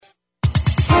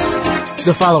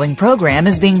The following program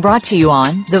is being brought to you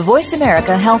on the Voice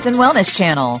America Health and Wellness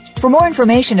Channel. For more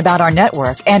information about our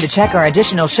network and to check our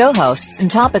additional show hosts and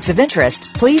topics of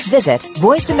interest, please visit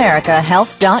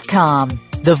voiceamericahealth.com.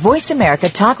 The Voice America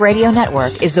Talk Radio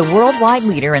Network is the worldwide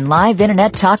leader in live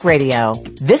Internet talk radio.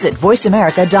 Visit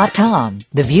voiceamerica.com.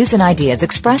 The views and ideas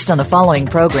expressed on the following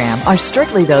program are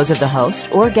strictly those of the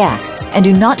host or guests and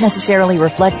do not necessarily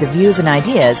reflect the views and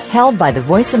ideas held by the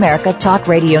Voice America Talk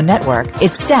Radio Network,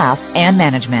 its staff, and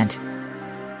management.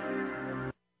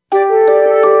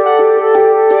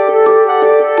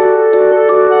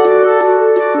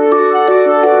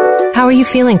 How are you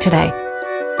feeling today?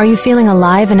 Are you feeling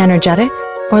alive and energetic?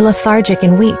 Or lethargic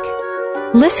and weak?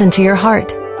 Listen to your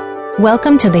heart.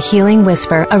 Welcome to the Healing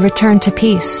Whisper, a return to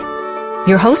peace.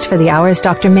 Your host for the hour is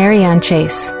Dr. Marianne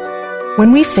Chase.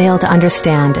 When we fail to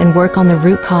understand and work on the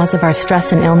root cause of our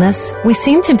stress and illness, we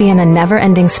seem to be in a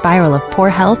never-ending spiral of poor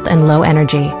health and low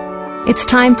energy. It's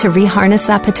time to reharness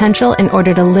that potential in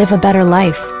order to live a better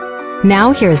life.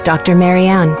 Now, here is Dr.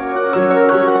 Marianne.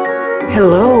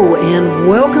 Hello and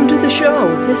welcome to the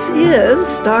show. This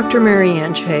is Dr.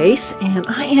 Marianne Chase, and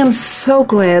I am so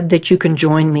glad that you can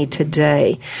join me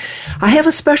today. I have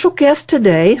a special guest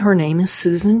today. Her name is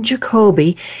Susan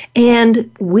Jacoby,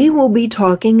 and we will be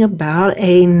talking about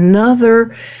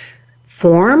another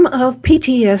form of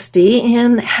PTSD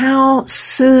and how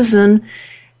Susan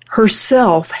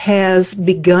herself has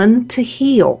begun to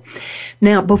heal.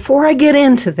 Now, before I get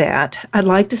into that, I'd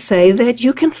like to say that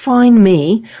you can find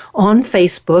me on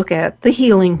Facebook at The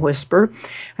Healing Whisper,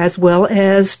 as well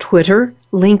as Twitter,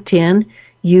 LinkedIn,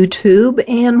 YouTube,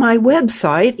 and my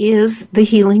website is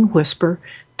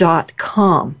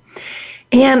thehealingwhisper.com.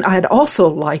 And I'd also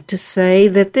like to say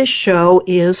that this show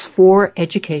is for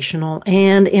educational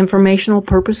and informational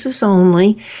purposes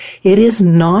only. It is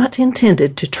not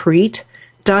intended to treat,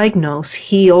 diagnose,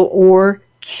 heal, or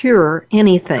cure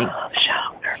anything.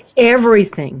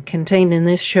 Everything contained in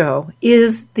this show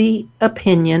is the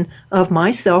opinion of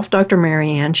myself, Dr.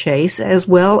 Marianne Chase, as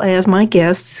well as my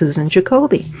guest, Susan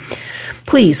Jacoby.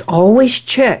 Please always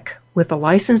check with a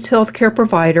licensed healthcare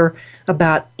provider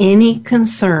about any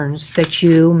concerns that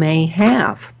you may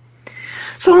have.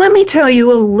 So let me tell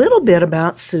you a little bit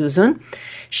about Susan.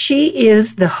 She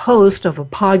is the host of a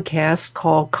podcast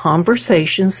called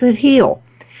Conversations That Heal.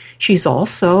 She's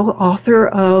also author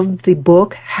of the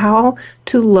book, How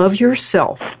to Love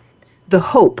Yourself, The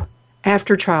Hope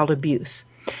After Child Abuse.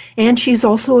 And she's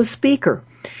also a speaker.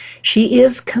 She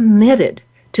is committed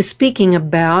to speaking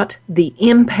about the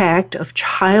impact of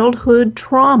childhood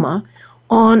trauma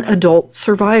on adult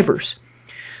survivors.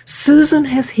 Susan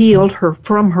has healed her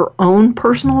from her own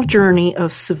personal journey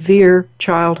of severe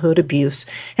childhood abuse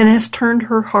and has turned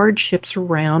her hardships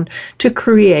around to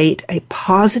create a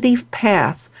positive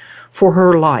path for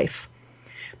her life.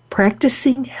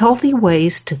 Practicing healthy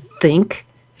ways to think,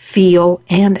 feel,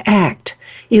 and act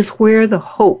is where the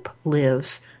hope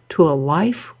lives to a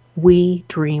life we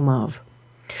dream of.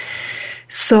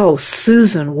 So,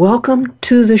 Susan, welcome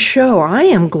to the show. I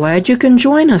am glad you can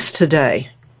join us today.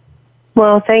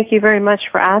 Well, thank you very much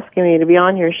for asking me to be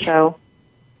on your show.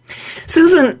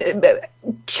 Susan,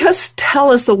 just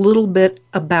tell us a little bit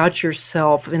about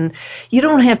yourself. And you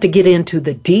don't have to get into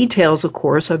the details, of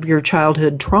course, of your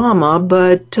childhood trauma,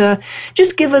 but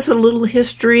just give us a little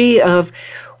history of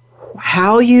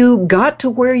how you got to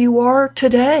where you are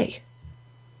today.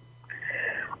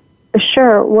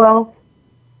 Sure. Well,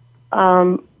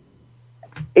 I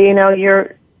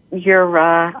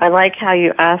like how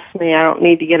you asked me. I don't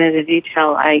need to get into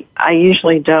detail. I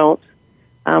usually don't.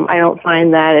 I don't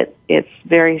find that it's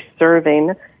very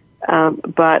serving,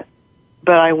 but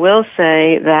I will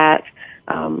say that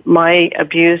my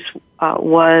abuse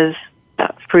was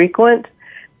frequent,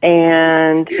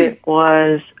 and it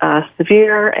was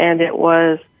severe, and it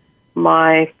was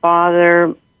my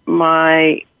father,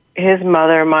 his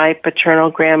mother, my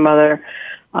paternal grandmother,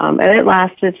 and it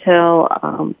lasted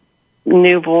till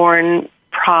newborn,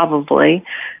 probably.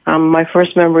 My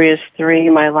first memory is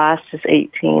 3. My last is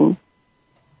 18.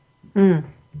 Mm.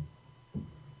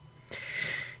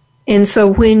 And so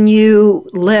when you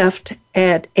left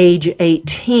at age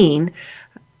 18,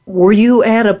 were you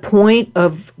at a point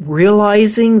of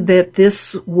realizing that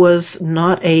this was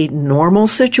not a normal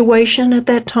situation at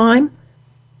that time?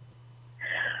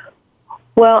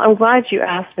 Well, I'm glad you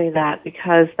asked me that,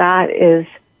 because that is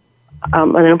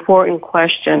an important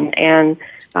question, and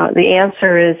the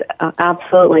answer is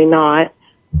absolutely not.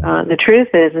 The truth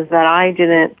is that I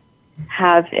didn't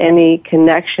have any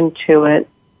connection to it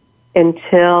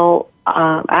until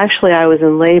actually I was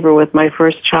in labor with my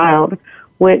first child,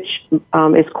 which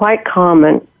is quite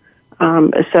common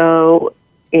So,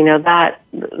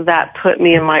 that put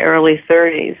me in my early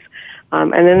 30s.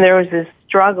 And then there was this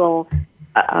struggle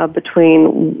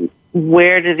between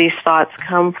where do these thoughts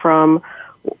come from,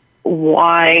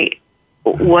 why,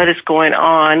 what is going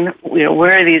on,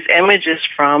 where are these images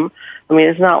from? I mean,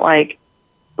 it's not like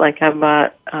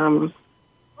I'm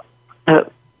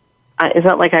it's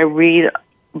not like I read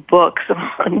books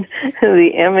on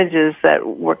the images that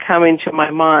were coming to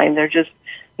my mind. They're just,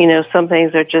 some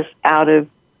things are just out of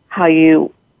how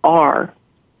you are.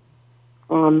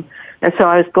 And so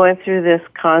I was going through this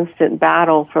constant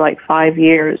battle for like 5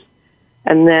 years.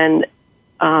 And then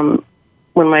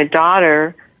when my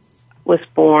daughter was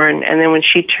born, and then when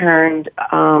she turned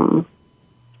 5,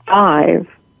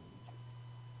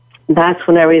 that's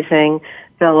when everything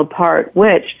fell apart,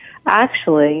 which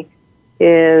actually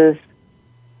is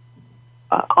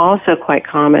also quite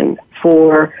common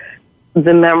for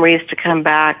the memories to come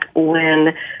back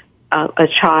when a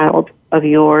child of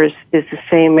yours is the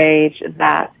same age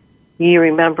that you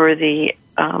remember the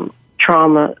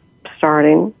trauma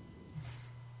starting.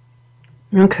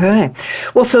 Okay.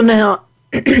 Well, so now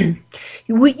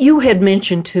you had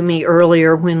mentioned to me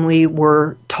earlier when we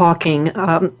were talking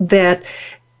that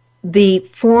the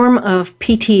form of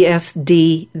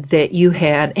PTSD that you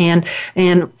had, and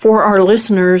for our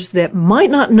listeners that might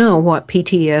not know what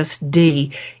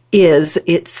PTSD is,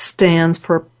 it stands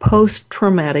for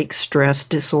post-traumatic stress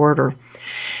disorder.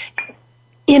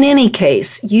 In any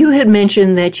case, you had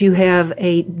mentioned that you have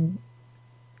a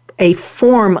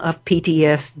form of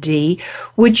PTSD.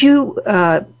 Would you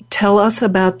tell us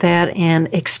about that and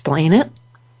explain it?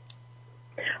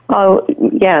 Oh,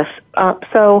 yes.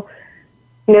 So,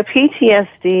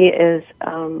 PTSD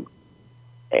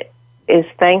is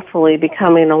thankfully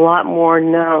becoming a lot more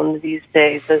known these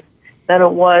days than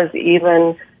it was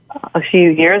even a few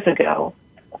years ago,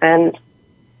 and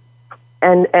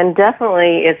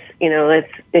definitely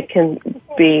it can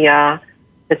be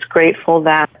it's grateful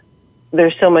that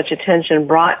there's so much attention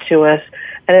brought to us,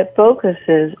 and it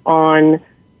focuses on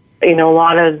a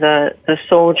lot of the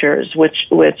soldiers, which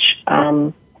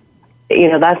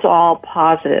that's all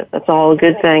positive. That's all a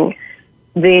good thing.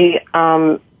 The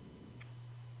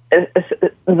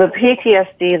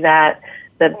PTSD that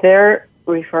they're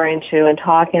referring to and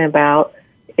talking about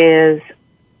is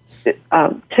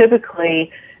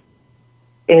typically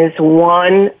is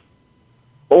one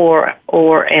or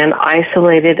an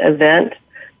isolated event.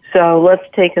 So let's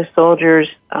take a soldier's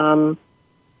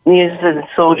use the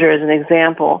soldier as an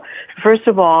example. First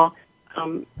of all,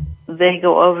 they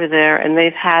go over there and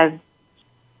they've had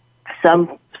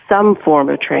some form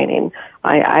of training.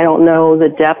 I don't know the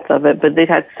depth of it, but they've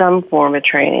had some form of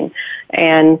training,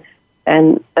 and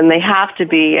they have to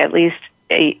be at least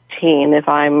 18. If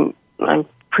I'm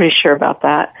pretty sure about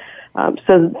that.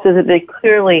 So that they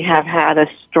clearly have had a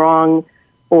strong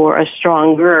or a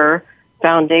stronger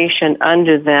foundation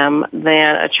under them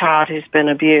than a child who's been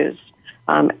abused.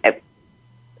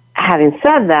 Having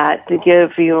said that, to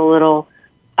give you a little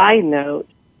side note,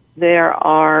 there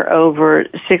are over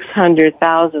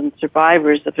 600,000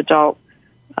 survivors of adult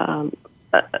of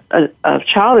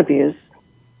child abuse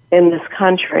in this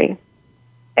country,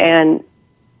 and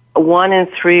 1 in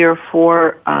 3 or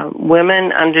 4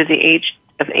 women under the age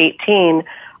of 18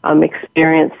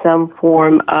 experience some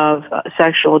form of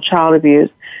sexual child abuse,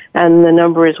 and the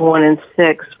number is 1 in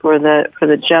 6 for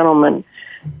the gentleman.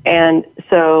 And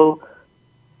so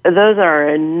those are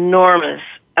enormous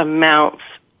amounts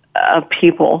of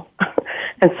people.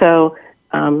 And so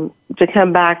to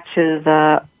come back to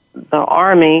the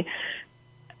Army,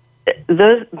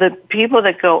 the people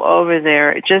that go over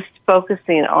there, just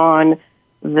focusing on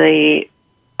the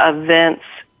events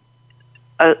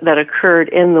that occurred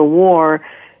in the war,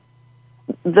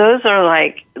 those are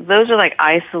like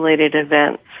isolated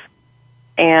events,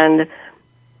 and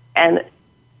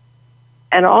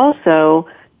also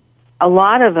a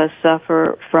lot of us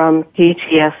suffer from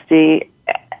PTSD,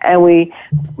 and we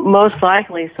most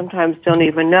likely sometimes don't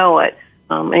even know it.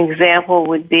 An example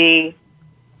would be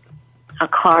a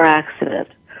car accident,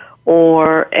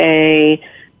 or we'll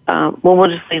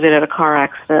just leave it at a car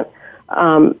accident.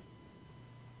 And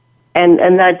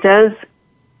that does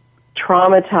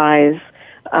traumatize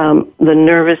the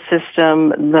nervous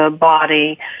system, the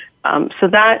body. So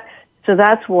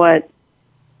that's what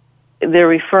they're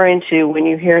referring to when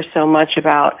you hear so much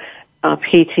about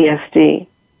PTSD.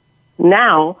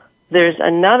 Now, there's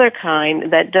another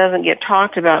kind that doesn't get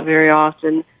talked about very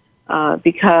often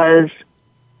because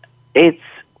it's,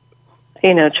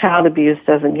 child abuse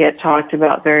doesn't get talked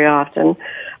about very often.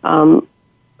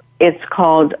 It's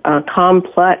called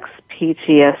complex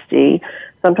PTSD.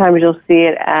 sometimes you'll see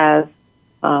it as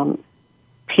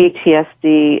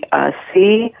PTSD-C,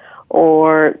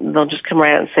 or they'll just come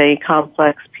right out and say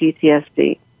complex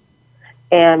PTSD.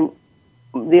 And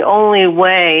the only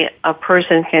way a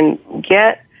person can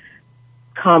get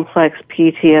complex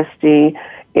PTSD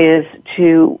is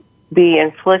to be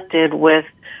inflicted with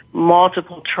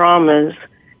multiple traumas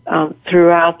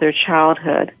throughout their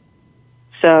childhood.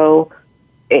 So,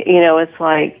 it's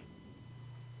like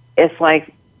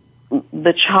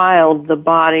the child, the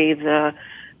body, the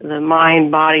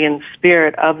mind, body, and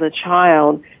spirit of the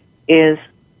child is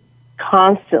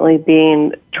constantly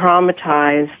being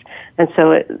traumatized, and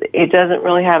so it doesn't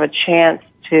really have a chance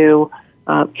to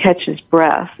catch its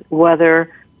breath,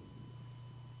 whether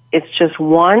it's just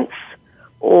once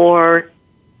or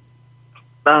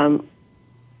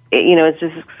it's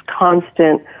just this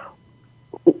constant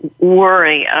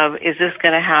worry of, is this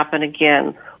going to happen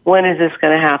again? When is this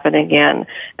going to happen again?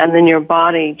 And then your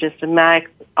body just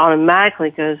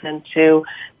automatically goes into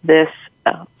this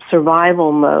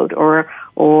survival mode, or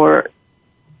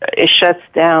it shuts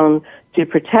down to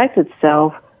protect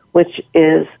itself, which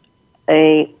is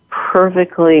a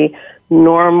perfectly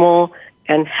normal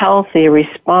and healthy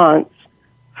response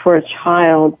for a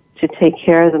child to take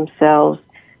care of themselves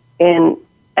in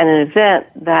an event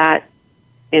that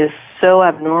is so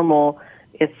abnormal,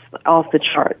 it's off the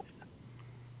charts.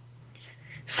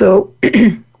 So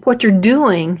what you're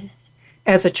doing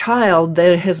as a child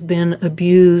that has been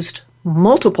abused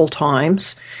multiple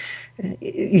times,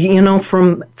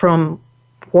 from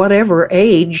whatever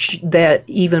age, that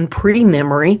even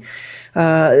pre-memory,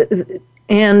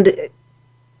 and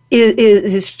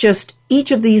it's just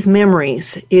each of these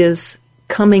memories is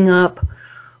coming up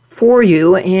for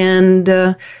you,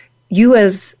 and you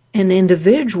as an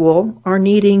individual are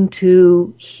needing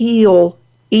to heal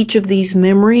each of these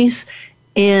memories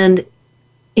and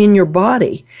in your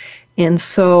body. And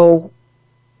so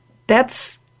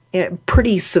that's a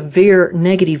pretty severe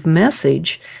negative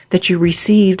message that you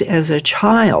received as a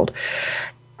child.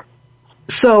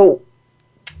 So,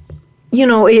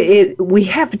 we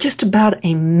have just about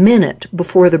a minute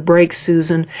before the break,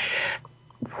 Susan.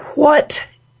 What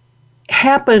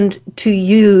happened to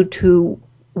you to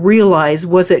realize,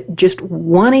 was it just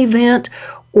one event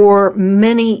or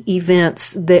many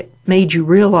events that made you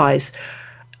realize,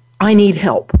 I need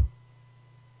help?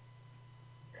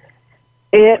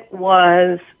 It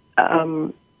was,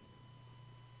 to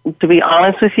be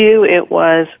honest with you, it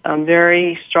was a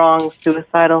very strong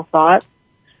suicidal thought.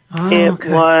 It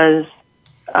was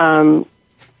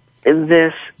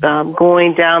this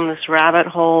going down this rabbit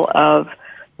hole of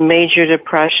major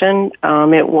depression.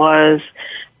 It was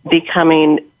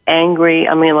becoming angry,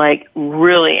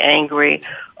 really angry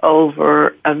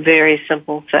over a very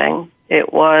simple thing.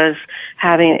 It was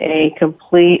having a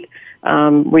complete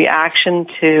reaction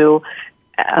to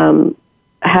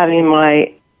having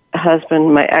my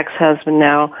ex-husband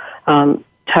now,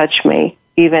 touch me,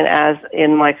 even as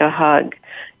in like a hug.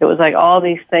 It was like all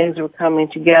these things were coming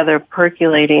together,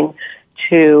 percolating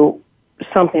to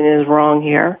something is wrong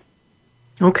here.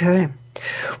 Okay.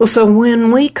 Well, so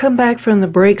when we come back from the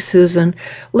break, Susan,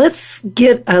 let's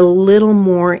get a little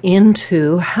more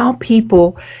into how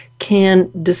people can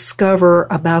discover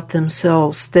about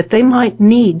themselves that they might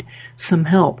need some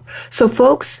help. So,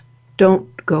 folks, don't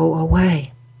go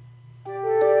away.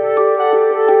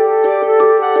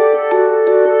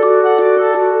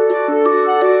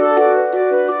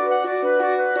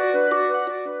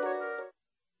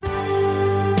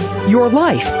 Your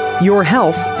life, your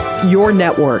health, your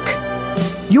network.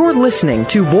 You're listening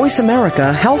to Voice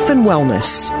America Health and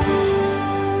Wellness.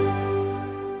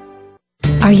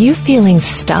 Are you feeling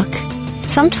stuck?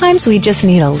 Sometimes we just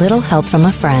need a little help from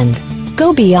a friend.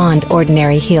 Go beyond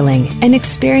ordinary healing and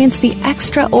experience the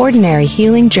extraordinary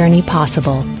healing journey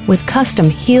possible with custom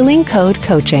Healing Code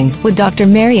coaching with Dr.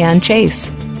 Marianne Chase.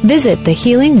 Visit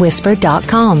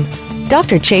thehealingwhisper.com.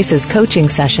 Dr. Chase's coaching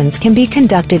sessions can be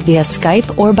conducted via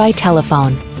Skype or by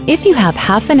telephone. If you have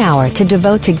half an hour to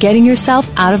devote to getting yourself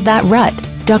out of that rut,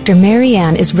 Dr.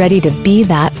 Marianne is ready to be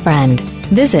that friend.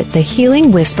 Visit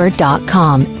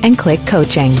thehealingwhisper.com and click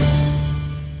coaching.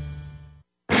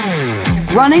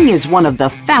 Running is one of the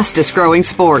fastest growing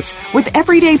sports, with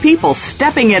everyday people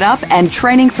stepping it up and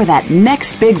training for that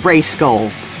next big race goal.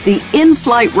 The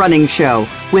In-Flight Running Show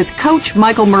with Coach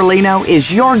Michael Merlino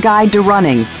is your guide to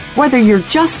running, whether you're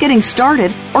just getting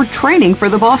started or training for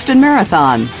the Boston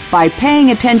Marathon. By paying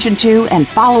attention to and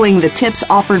following the tips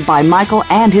offered by Michael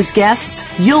and his guests,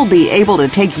 you'll be able to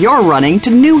take your running to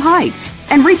new heights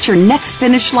and reach your next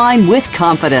finish line with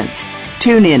confidence.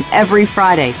 Tune in every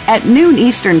Friday at noon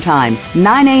Eastern Time,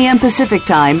 9 a.m. Pacific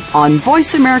Time on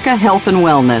Voice America Health and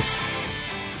Wellness.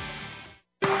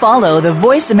 Follow the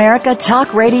Voice America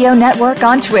Talk Radio Network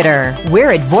on Twitter. We're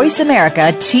at Voice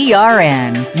America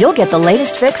TRN. You'll get the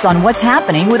latest fix on what's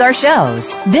happening with our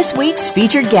shows, this week's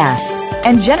featured guests,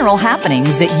 and general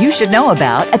happenings that you should know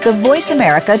about at the Voice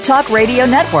America Talk Radio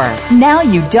Network. Now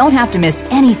you don't have to miss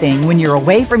anything when you're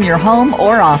away from your home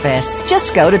or office.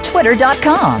 Just go to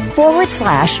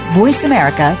twitter.com/Voice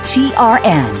America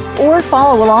TRN or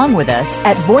follow along with us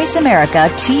at Voice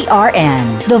America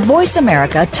TRN, the Voice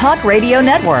America Talk Radio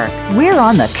Network. We're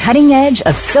on the cutting edge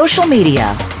of social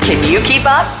media. Can you keep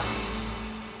up?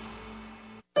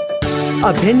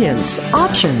 Opinions,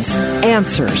 options,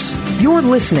 answers. You're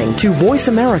listening to Voice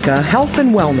America Health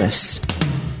and Wellness.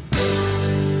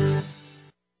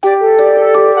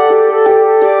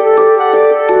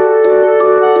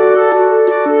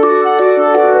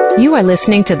 You are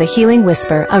listening to The Healing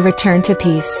Whisper, A Return to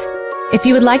Peace. If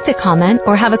you would like to comment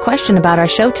or have a question about our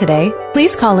show today,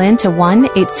 please call in to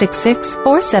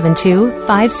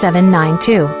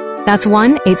 1-866-472-5792. That's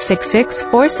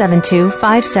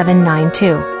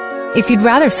 1-866-472-5792. If you'd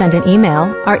rather send an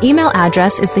email, our email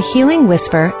address is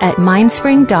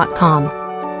thehealingwhisper@mindspring.com.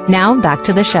 Now back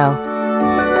to the show.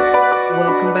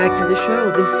 Welcome back to the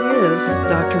show. This is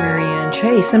Dr. Marianne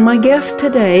Chase, and my guest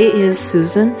today is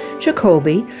Susan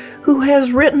Jacoby, who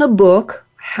has written a book,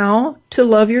 How to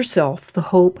Love Yourself, The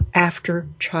Hope After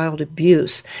Child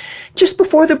Abuse. Just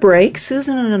before the break,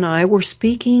 Susan and I were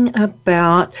speaking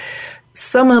about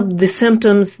some of the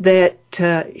symptoms that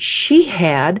she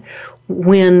had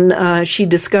when she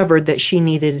discovered that she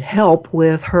needed help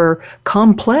with her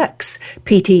complex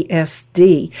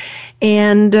PTSD.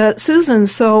 And Susan,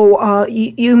 so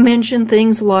you mentioned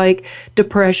things like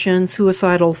depression,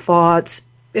 suicidal thoughts,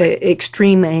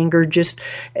 extreme anger, just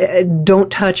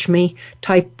don't touch me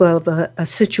type of a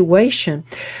situation.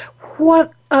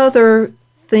 What other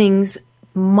things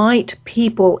might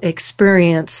people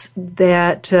experience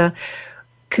that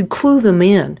could clue them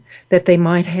in that they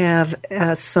might have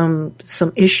some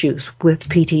issues with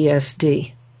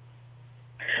PTSD?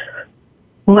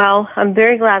 Well, I'm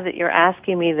very glad that you're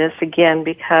asking me this again,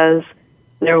 because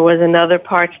there was another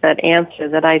part to that answer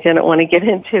that I didn't want to get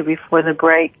into before the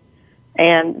break.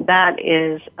 And that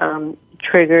is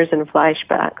triggers and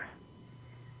flashbacks,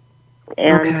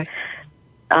 and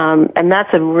and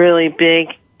that's a really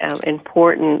big,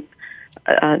 important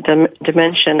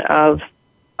dimension of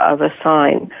a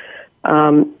sign.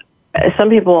 Some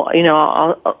people,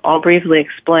 I'll briefly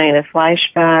explain. A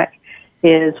flashback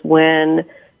is when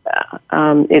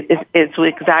it's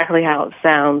exactly how it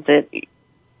sounds.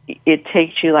 It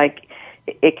takes you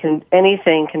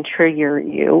anything can trigger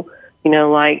you.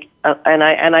 And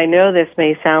I know this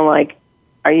may sound like,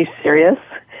 are you serious?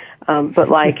 But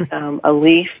a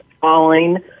leaf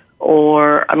falling,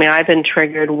 or, I've been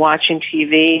triggered watching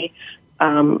TV,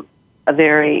 a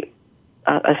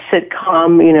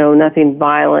sitcom, nothing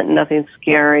violent, nothing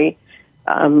scary,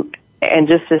 and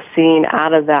just a scene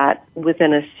out of that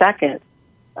within a second,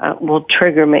 will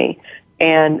trigger me.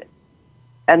 And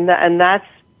that's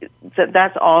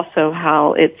also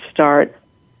how it starts,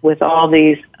 with all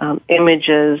these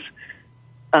images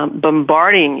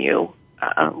bombarding you.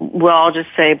 I'll just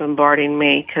say bombarding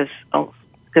me because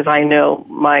I know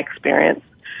my experience.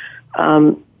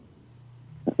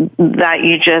 That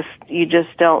you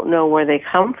just don't know where they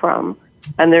come from,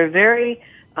 and they're very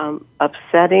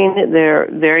upsetting. They're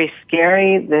very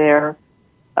scary. They're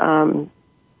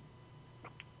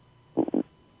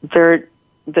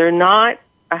not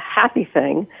a happy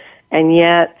thing, and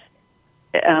yet.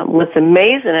 What's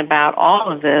amazing about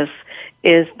all of this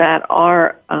is that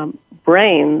our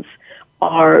brains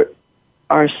are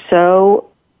so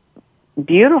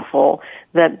beautiful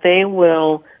that they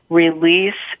will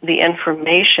release the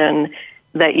information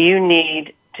that you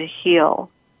need to heal.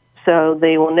 So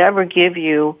they will never give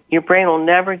you, your brain will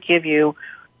never give you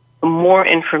more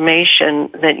information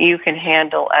than you can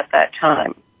handle at that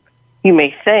time. You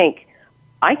may think,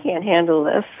 I can't handle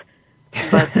this.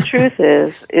 But the truth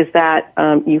is that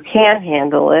you can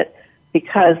handle it,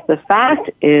 because the fact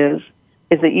is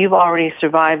that you've already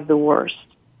survived the worst.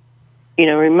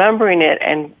 Remembering it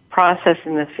and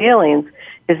processing the feelings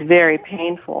is very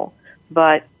painful.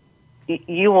 But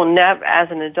you will never, as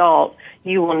an adult,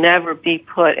 you will never be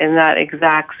put in that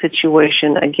exact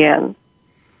situation again.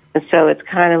 And so it's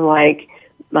kind of like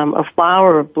a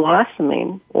flower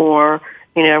blossoming, or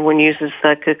everyone uses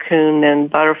the cocoon and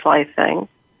butterfly thing.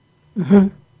 Mm-hmm.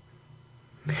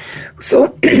 So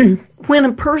when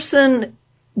a person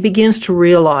begins to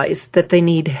realize that they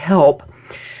need help,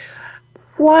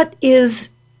 what is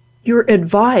your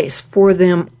advice for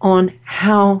them on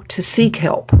how to seek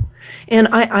help? And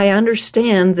I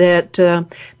understand that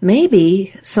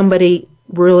maybe somebody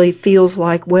really feels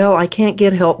like, well, I can't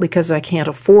get help because I can't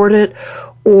afford it,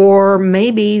 or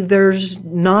maybe there's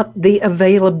not the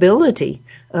availability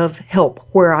of help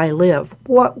where I live.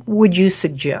 What would you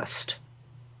suggest?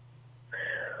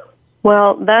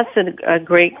 Well, that's a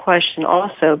great question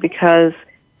also, because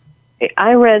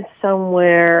I read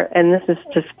somewhere, and this is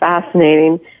just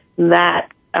fascinating,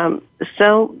 that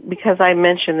because I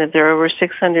mentioned that there are over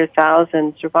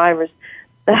 600,000 survivors,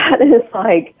 that is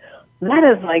like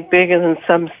bigger than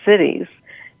some cities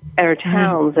or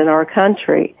towns in our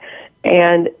country.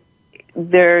 And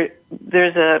there's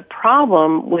a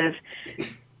problem with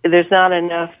there's not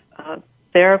enough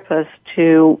therapists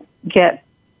to get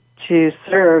to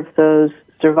serve those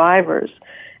survivors.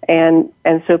 And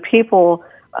so people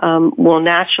will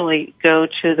naturally go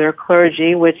to their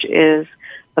clergy, which is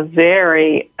a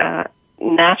very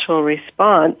natural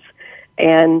response,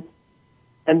 and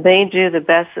they do the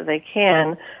best that they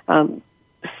can.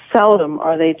 Seldom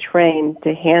are they trained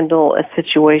to handle a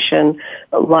situation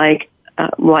like a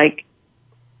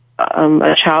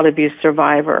child abuse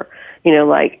survivor.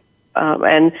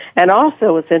 And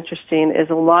also what's interesting is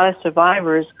a lot of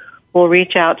survivors will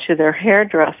reach out to their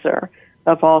hairdresser,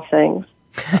 of all things.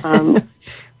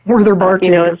 Or their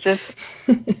bartender. It's just,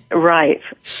 right.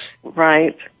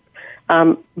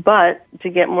 But to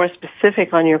get more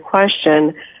specific on your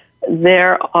question,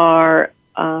 there are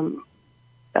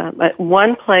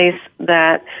one place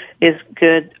that is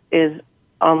good is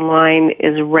online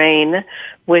is RAINN,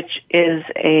 which is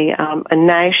a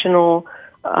nnational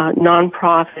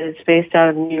nonprofit. It's based out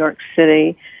of New York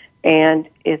City, and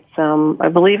it's I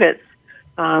believe it's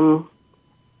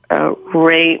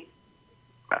rape,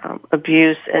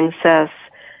 abuse, incest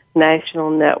national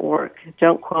network.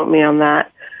 Don't quote me on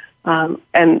that. And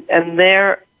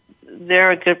they're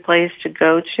a good place to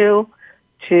go to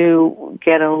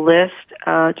get a list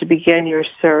to begin your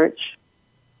search.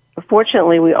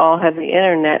 Fortunately, we all have the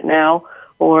internet now,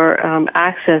 or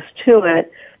access to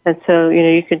it, and so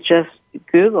you could just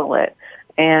Google it,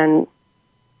 and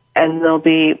there'll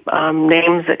be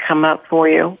names that come up for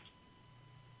you.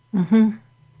 Mm-hmm.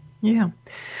 Yeah.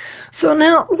 So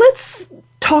now let's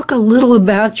talk a little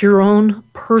about your own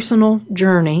personal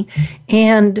journey.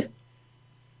 And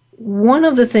one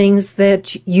of the things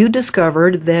that you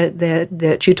discovered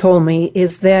that you told me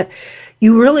is that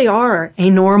you really are a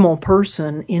normal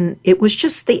person. It was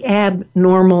just the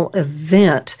abnormal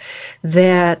event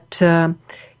that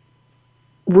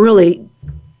really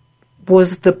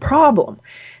was the problem,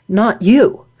 not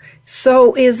you.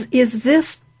 So is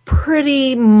this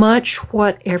pretty much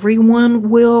what everyone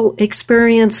will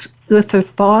experience with their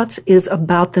thoughts is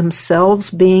about themselves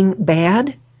being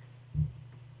bad?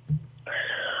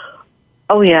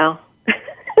 Oh, yeah.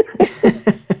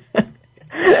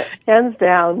 Hands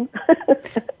down.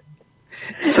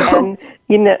 So,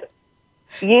 and,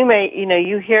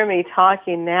 you hear me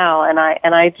talking now, and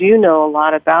I do know a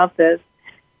lot about this,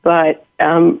 but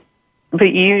nobody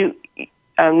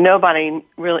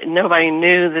knew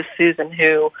the Susan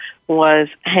who was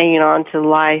hanging on to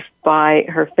life by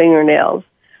her fingernails,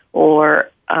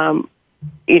 or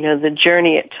the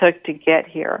journey it took to get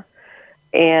here.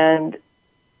 And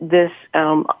this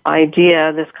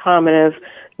idea, this comment of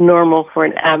normal for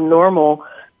an abnormal,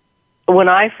 when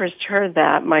I first heard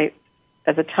that,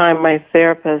 at the time my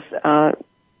therapist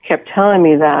kept telling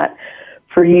me that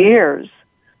for years.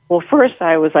 Well, first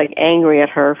I was angry at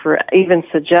her for even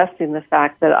suggesting the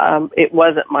fact that it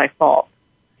wasn't my fault,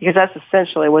 because that's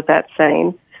essentially what that's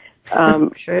saying.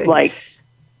 Okay.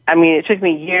 It took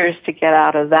me years to get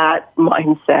out of that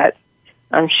mindset.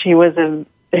 She was an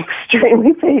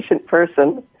extremely patient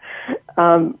person.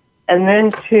 And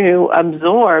then to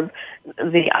absorb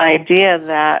the idea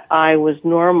that I was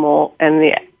normal and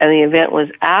the event was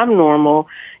abnormal,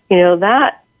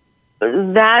 that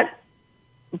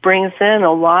brings in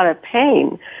a lot of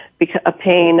pain, a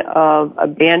pain of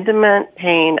abandonment,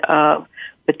 pain of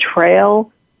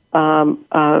betrayal,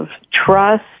 of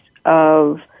trust,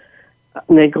 of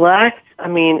neglect.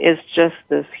 It's just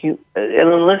this, and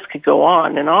the list could go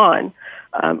on and on.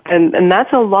 And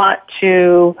that's a lot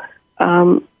to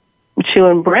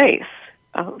embrace.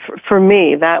 For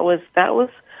me, that was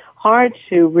hard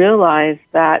to realize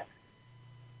that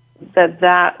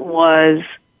was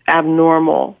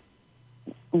abnormal,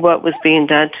 what was being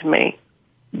done to me.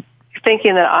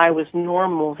 Thinking that I was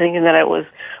normal, thinking that it was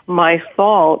my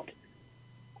fault,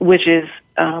 which is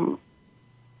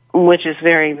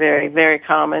very, very, very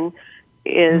common,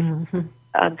 is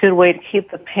a good way to keep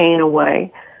the pain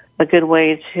away. a good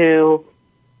way to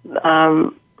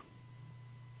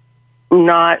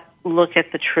not look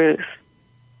at the truth.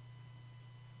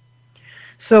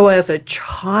 So as a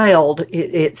child,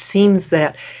 it seems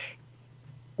that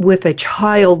with a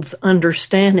child's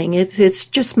understanding, it's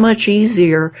just much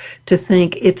easier to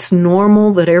think it's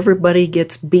normal that everybody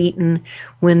gets beaten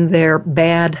when they're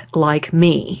bad like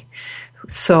me.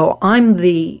 So I'm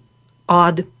the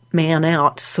odd man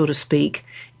out, so to speak,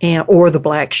 or the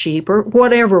black sheep, or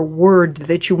whatever word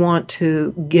that you want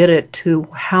to get it to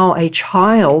how a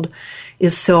child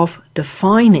is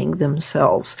self-defining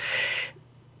themselves.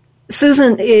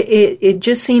 Susan, it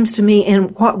just seems to me,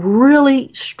 and what really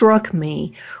struck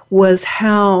me was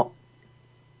how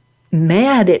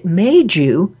mad it made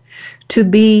you to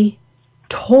be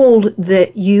told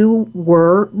that you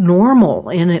were normal,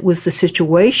 and it was the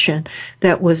situation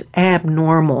that was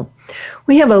abnormal.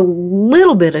 We have a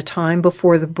little bit of time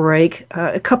before the break,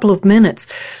 a couple of minutes.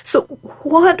 So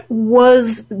what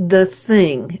was the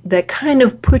thing that kind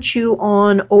of put you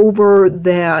on over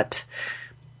that,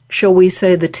 shall we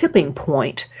say, the tipping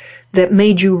point that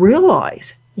made you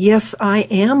realize, yes, I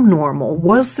am normal?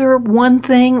 Was there one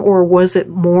thing, or was it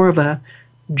more of a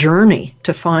journey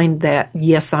to find that,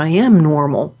 yes, I am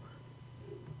normal?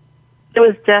 It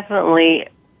was definitely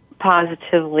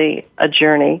positively a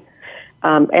journey.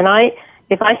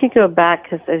 If I could go back,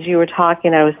 because as you were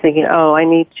talking, I was thinking, I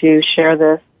need to share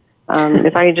this.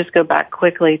 If I could just go back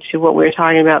quickly to what we were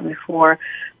talking about before.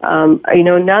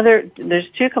 There's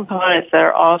two components that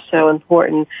are also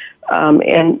important,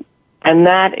 and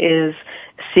that is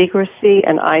secrecy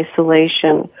and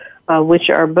isolation, which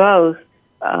are both,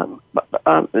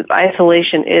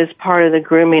 isolation is part of the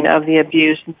grooming of the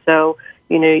abuse. And so,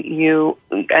 you,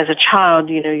 as a child,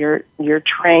 you're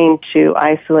trained to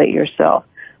isolate yourself,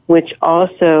 which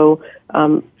also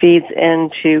feeds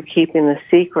into keeping the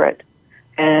secret.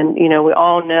 And, we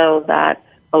all know that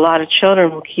a lot of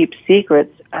children will keep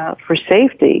secrets for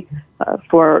safety,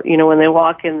 when they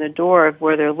walk in the door of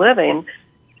where they're living.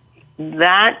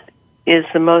 That is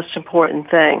the most important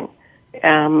thing.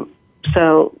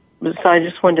 So I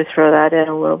just wanted to throw that in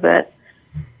a little bit.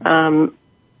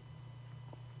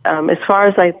 As far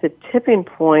as like the tipping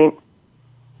point,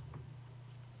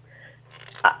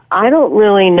 I don't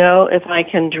really know if I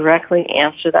can directly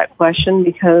answer that question,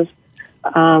 because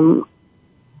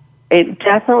it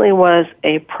definitely was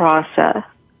a process.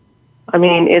 I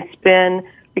mean, it's been,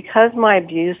 because my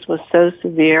abuse was so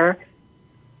severe,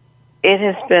 it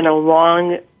has been a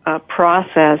long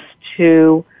process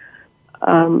to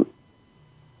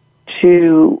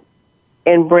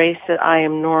embrace that I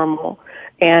am normal.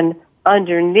 And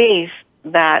underneath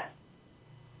that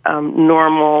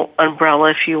normal umbrella,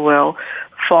 if you will,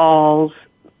 falls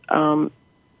a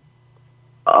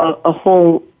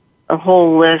whole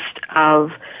list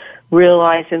of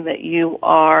realizing that you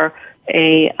are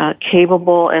a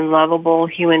capable and lovable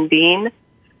human being,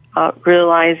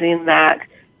 realizing that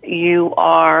you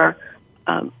are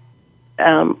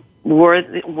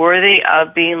worthy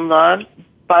of being loved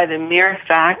by the mere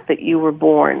fact that you were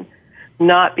born,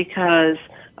 not because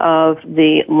of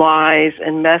the lies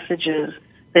and messages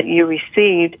that you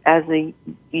received as a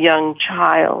young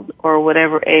child or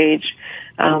whatever age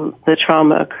the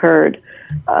trauma occurred.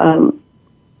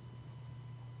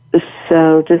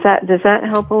 So does that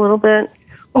help a little bit?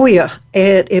 Oh yeah,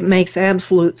 it makes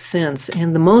absolute sense.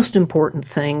 And the most important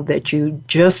thing that you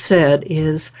just said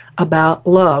is about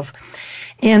love.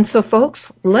 And so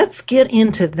folks, let's get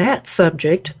into that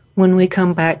subject when we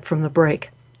come back from the break.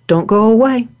 Don't go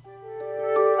away.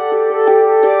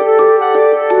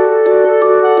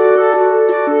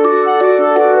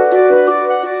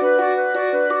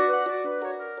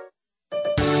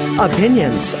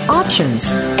 Opinions,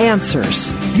 options,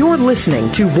 answers. You're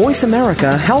listening to Voice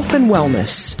America Health and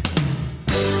Wellness.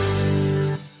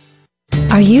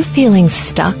 Are you feeling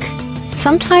stuck?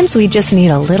 Sometimes we just need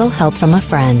a little help from a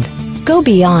friend. Go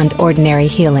beyond ordinary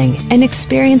healing and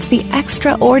experience the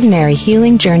extraordinary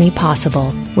healing journey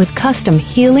possible with custom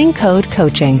Healing Code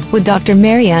coaching with Dr.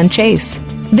 Marianne Chase.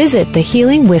 Visit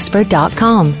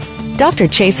thehealingwhisper.com. Dr.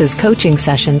 Chase's coaching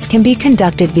sessions can be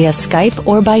conducted via Skype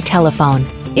or by telephone.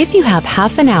 If you have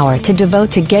half an hour to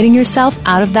devote to getting yourself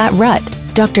out of that rut,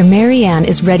 Dr. Marianne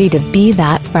is ready to be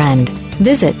that friend.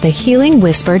 Visit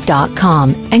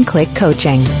thehealingwhisper.com and click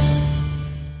coaching.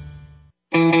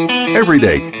 Every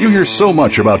day, you hear so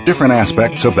much about different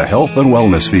aspects of the health and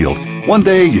wellness field. One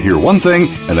day, you hear one thing,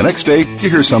 and the next day, you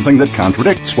hear something that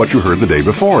contradicts what you heard the day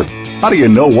before. How do you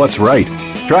know what's right?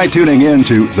 Try tuning in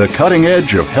to The Cutting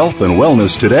Edge of Health and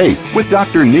Wellness today with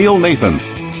Dr. Neil Nathan.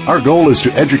 Our goal is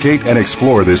to educate and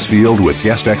explore this field with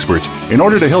guest experts in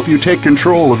order to help you take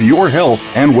control of your health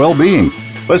and well-being.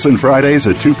 Listen Fridays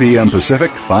at 2 p.m.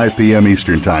 Pacific, 5 p.m.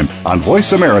 Eastern Time on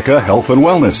Voice America Health and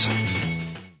Wellness.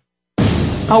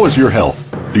 How is your health?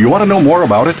 Do you want to know more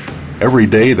about it? Every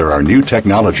day there are new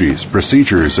technologies,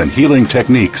 procedures, and healing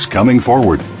techniques coming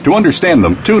forward. To understand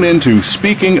them, tune in to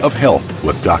Speaking of Health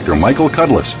with Dr. Michael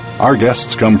Cudlis. Our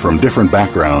guests come from different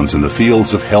backgrounds in the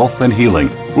fields of health and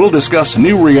healing. We'll discuss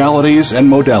new realities and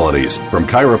modalities, from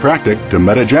chiropractic to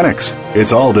metagenics.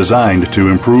 It's all designed to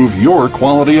improve your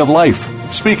quality of life.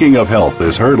 Speaking of Health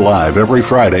is heard live every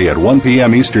Friday at 1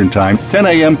 p.m. Eastern Time, 10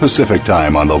 a.m. Pacific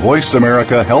Time on the Voice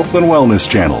America Health and Wellness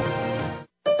Channel.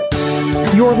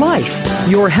 Your life,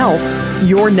 your health,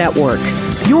 your network.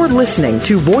 You're listening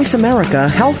to Voice America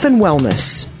Health and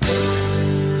Wellness.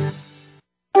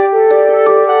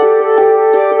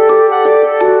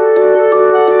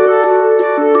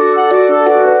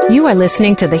 You are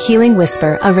listening to The Healing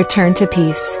Whisper, A Return to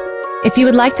Peace. If you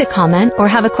would like to comment or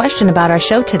have a question about our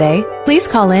show today, please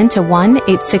call in to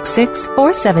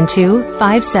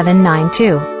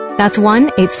 1-866-472-5792. That's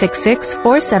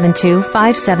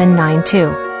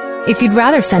 1-866-472-5792. If you'd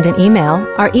rather send an email,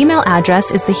 our email address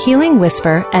is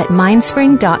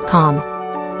thehealingwhisper@mindspring.com.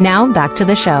 Now back to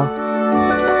the show.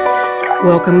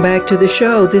 Welcome back to the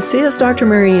show. This is Dr.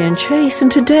 Marianne Chase,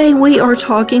 and today we are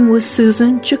talking with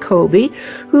Susan Jacoby,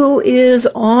 who is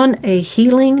on a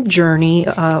healing journey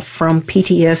from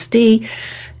PTSD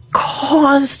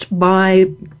caused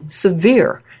by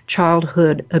severe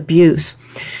childhood abuse.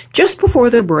 Just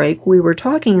before the break, we were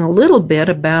talking a little bit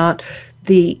about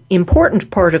the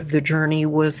important part of the journey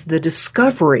was the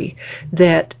discovery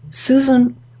that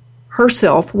Susan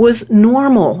herself was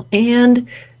normal and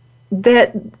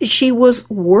that she was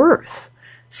worth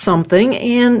something,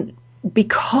 and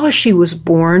because she was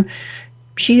born,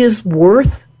 she is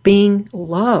worth being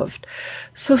loved.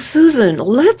 So Susan,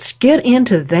 let's get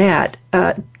into that.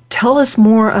 Tell us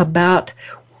more about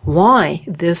why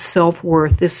this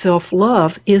self-worth, this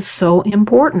self-love is so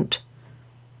important.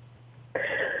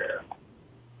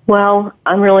 Well,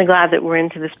 I'm really glad that we're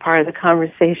into this part of the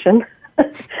conversation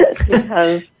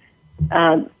because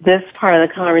this part of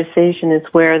the conversation is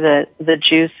where the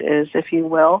juice is, if you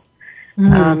will.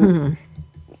 Mm-hmm.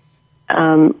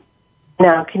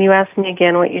 Now, can you ask me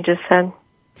again what you just said?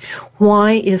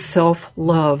 Why is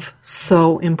self-love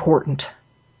so important?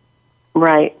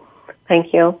 Right.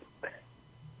 Thank you.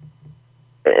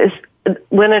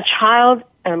 When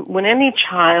any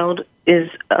child is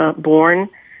born,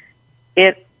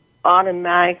 it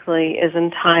automatically is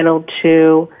entitled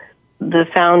to the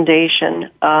foundation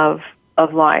of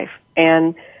life.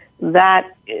 And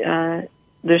that,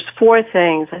 there's four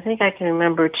things. I think I can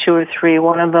remember two or three.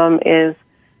 One of them is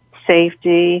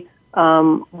safety.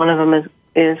 One of them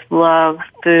is love,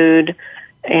 food,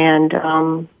 and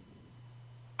I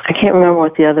can't remember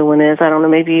what the other one is. I don't know.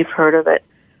 Maybe you've heard of it.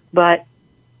 But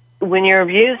when you're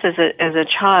abused as a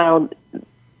child,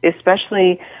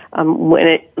 especially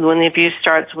when the abuse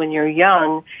starts when you're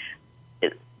young,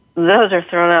 those are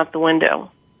thrown out the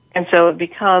window. And so it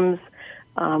becomes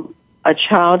a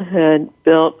childhood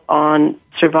built on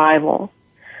survival.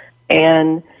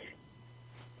 And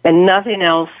nothing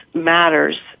else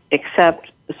matters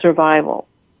except survival.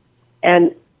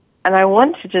 And I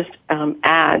want to just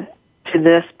add to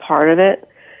this part of it.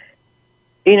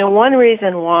 You know, one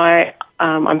reason why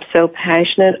I'm so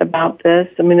passionate about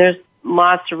this, I mean, there's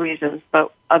lots of reasons,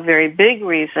 but a very big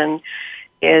reason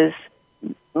is,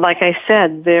 like I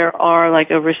said, there are like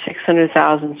over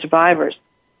 600,000 survivors.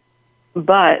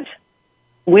 But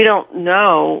we don't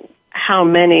know how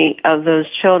many of those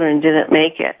children didn't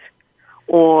make it,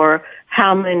 or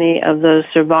how many of those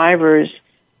survivors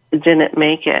didn't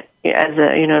make it as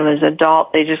an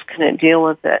adult. They just couldn't deal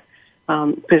with it.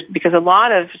 Because a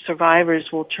lot of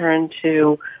survivors will turn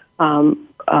to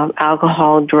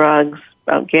alcohol, drugs,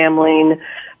 gambling,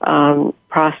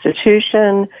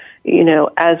 prostitution,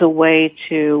 as a way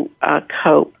to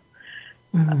cope.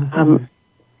 Mm-hmm.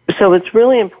 So it's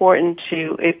really important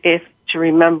to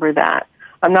remember that.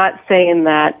 I'm not saying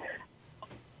that,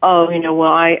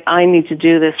 I need to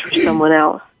do this for someone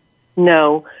else.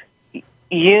 No,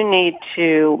 you need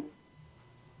to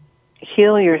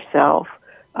heal yourself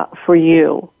for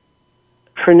you,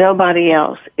 for nobody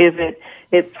else.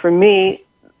 For me,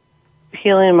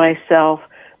 healing myself,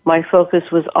 my focus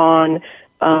was on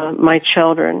my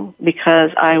children,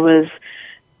 because I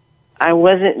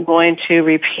wasn't going to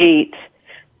repeat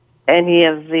any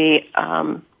of the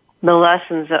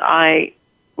lessons that I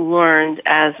learned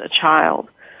as a child.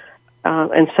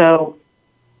 And so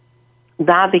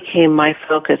that became my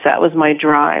focus. That was my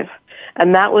drive.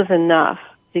 And that was enough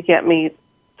to get me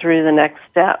through the next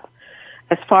step.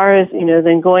 As far as,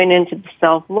 then going into the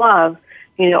self-love,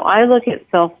 I look at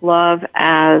self-love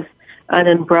as an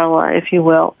umbrella, if you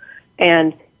will.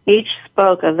 And each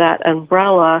spoke of that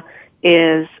umbrella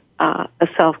is a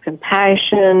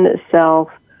self-compassion,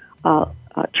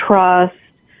 self-trust,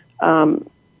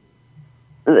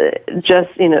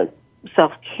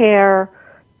 self-care,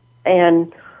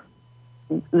 and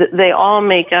they all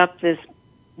make up this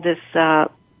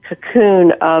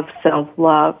cocoon of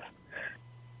self-love.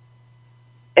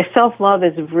 Self-love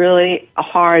is really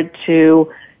hard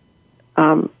to,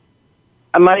 I'm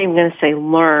not even going to say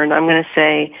learn, I'm going to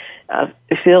say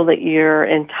feel that you're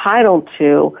entitled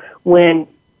to when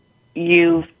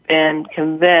you've been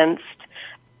convinced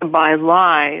by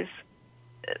lies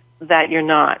that you're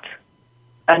not.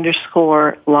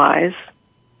 Underscore lies.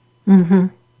 Mm-hmm.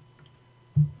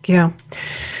 Yeah.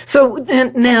 So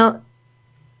now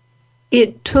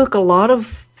it took a lot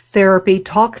of therapy,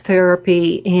 talk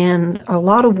therapy, and a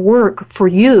lot of work for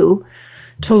you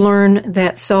to learn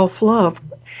that self-love.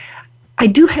 I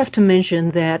do have to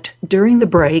mention that during the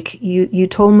break, you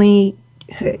told me,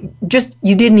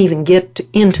 you didn't even get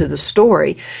into the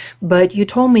story, but you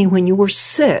told me when you were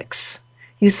 6,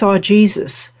 you saw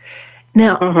Jesus.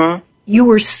 Now, you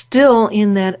were still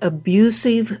in that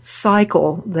abusive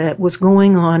cycle that was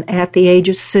going on at the age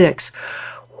of 6.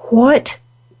 What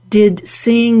did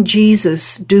seeing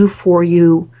Jesus do for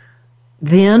you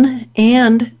then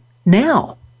and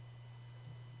now?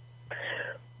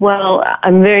 Well,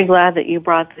 I'm very glad that you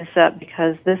brought this up,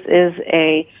 because this is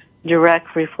a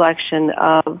direct reflection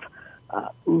of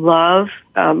love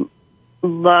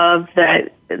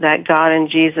that God and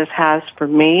Jesus has for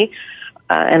me.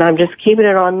 And I'm just keeping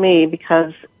it on me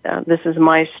because this is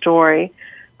my story.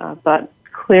 But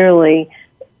clearly,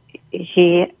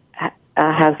 He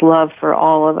has love for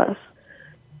all of us.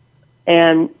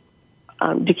 And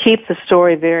to keep the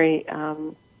story very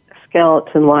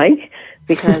skeleton-like,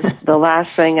 because the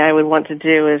last thing I would want to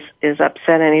do is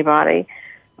upset anybody.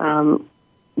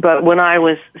 But when I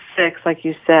was 6, like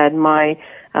you said, my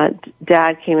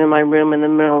dad came in my room in the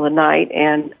middle of the night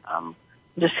and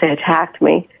just attacked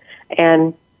me.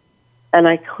 And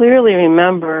I clearly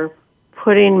remember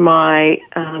putting my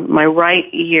right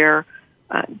ear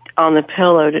on the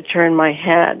pillow to turn my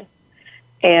head.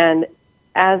 And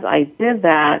as I did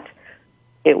that,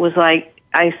 it was like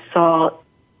I saw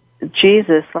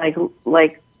Jesus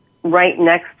like right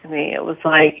next to me. It was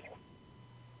like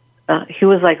he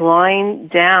was like lying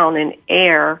down in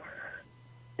air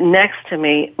next to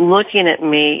me, looking at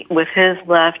me with his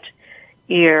left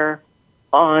ear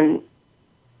on,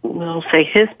 we'll say,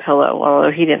 his pillow,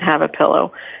 although he didn't have a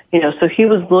pillow, so he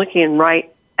was looking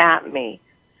right at me.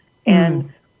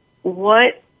 And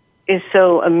what is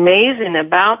so amazing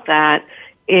about that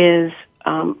is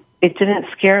it didn't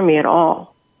scare me at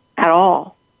all.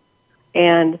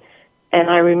 And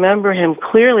I remember him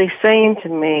clearly saying to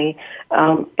me,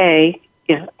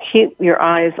 keep your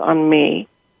eyes on me,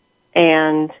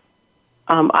 and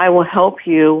I will help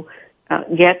you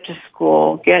get to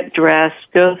school, get dressed,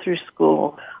 go through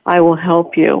school. I will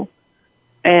help you.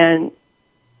 And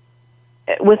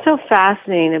what's so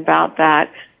fascinating about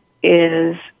that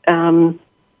is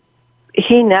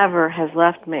he never has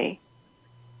left me.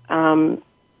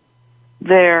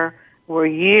 There were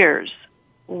years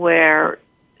where,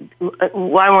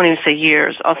 well, I won't even say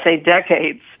years, I'll say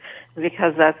decades,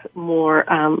 because that's more,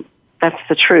 that's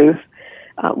the truth,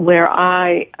 where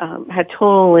I had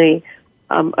totally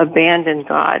abandoned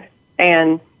God.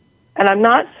 And I'm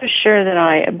not so sure that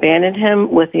I abandoned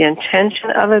him with the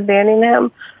intention of abandoning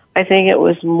him. I think it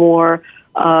was more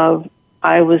of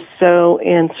I was so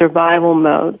in survival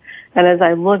mode. And as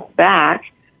I look back,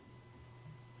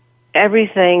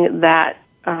 everything that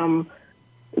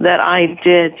I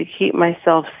did to keep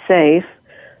myself safe,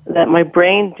 that my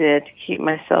brain did to keep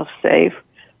myself safe,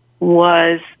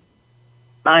 was,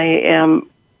 I am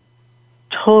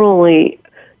totally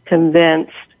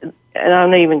convinced, and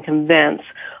I'm not even convinced,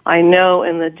 I know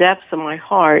in the depths of my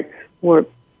heart were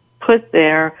put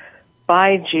there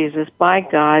by Jesus, by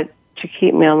God, to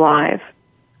keep me alive.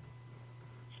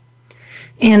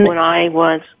 And when I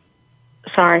was,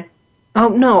 sorry. Oh,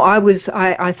 no,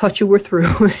 I thought you were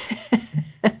through.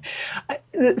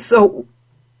 So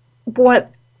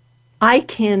what I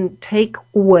can take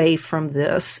away from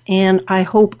this, and I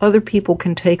hope other people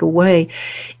can take away,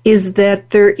 is that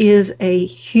there is a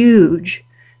huge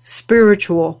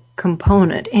spiritual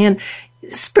component. And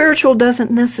spiritual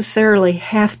doesn't necessarily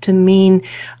have to mean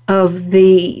of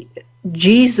the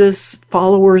Jesus,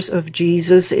 followers of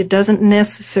Jesus. It doesn't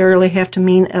necessarily have to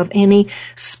mean of any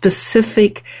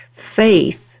specific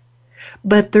faith,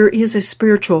 but there is a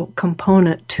spiritual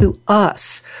component to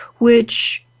us,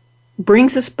 which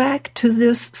brings us back to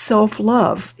this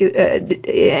self-love.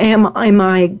 Am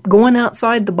I going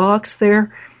outside the box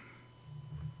there?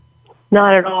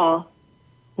 Not at all.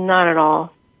 Not at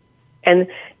all. And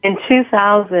in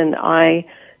 2000, I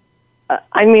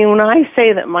mean, when I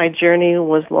say that my journey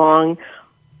was long,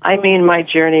 I mean my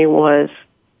journey was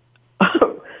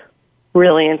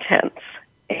really intense.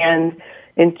 And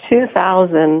in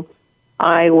 2000,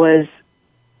 I was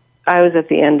at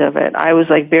the end of it. I was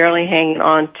like barely hanging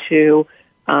on to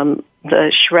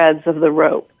the shreds of the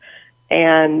rope.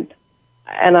 And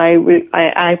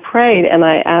I prayed and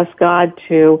I asked God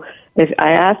I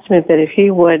asked him that if he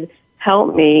would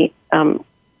help me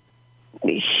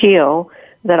heal,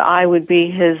 that I would be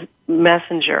his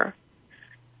messenger.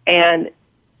 And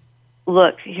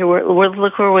look,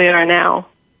 look where we are now.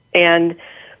 And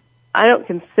I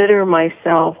consider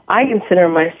myself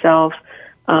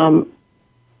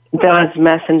God's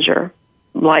messenger.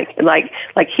 Like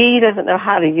he doesn't know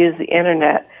how to use the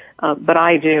internet, but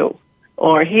I do.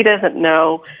 Or he doesn't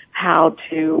know how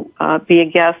to be a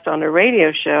guest on a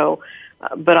radio show,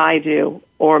 but I do.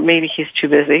 Or maybe he's too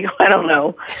busy. I don't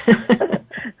know.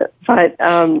 But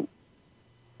I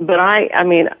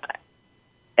mean,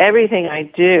 everything I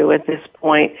do at this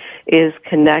point is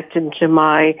connected to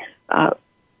my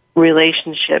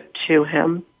relationship to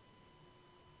him.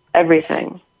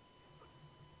 Everything.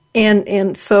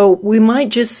 And so we might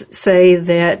just say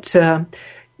that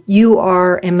you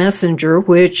are a messenger,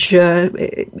 which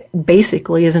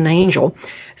basically is an angel.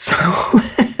 So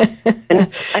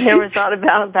I never thought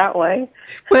about it that way.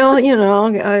 Well,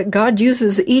 God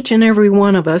uses each and every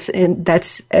one of us, and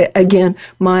that's, again,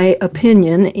 my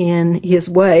opinion in his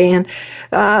way. And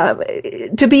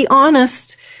to be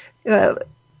honest,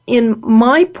 in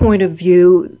my point of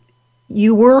view,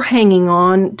 you were hanging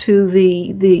on to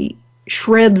the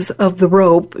shreds of the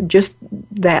rope, just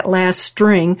that last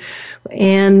string.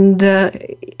 And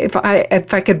if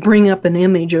I could bring up an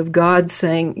image of God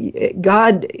saying,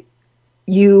 God,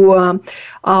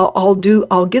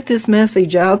 I'll get this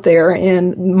message out there,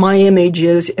 and my image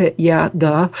is, yeah,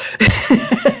 duh.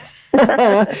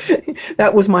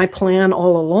 That was my plan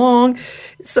all along.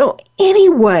 So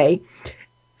anyway,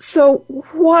 so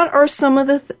what are some of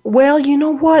the, well, you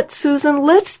know what, Susan,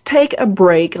 let's take a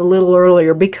break a little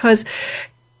earlier, because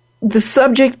the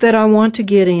subject that I want to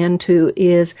get into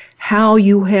is how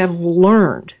you have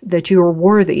learned that you are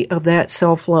worthy of that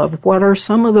self-love. What are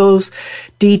some of those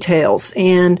details?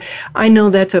 And I know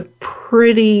that's a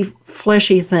pretty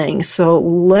fleshy thing, so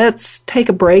let's take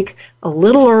a break a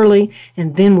little early,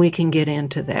 and then we can get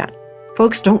into that.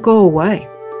 Folks, don't go away.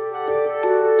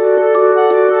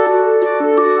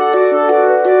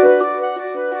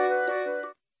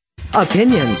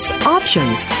 Opinions,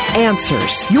 options,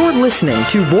 answers. You're listening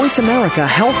to Voice America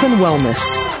Health and Wellness.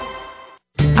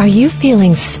 Are you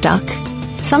feeling stuck?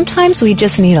 Sometimes we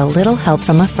just need a little help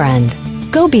from a friend.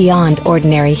 Go beyond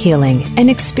ordinary healing and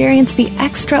experience the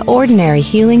extraordinary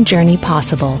healing journey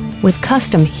possible with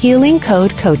custom Healing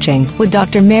Code coaching with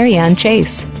Dr. Marianne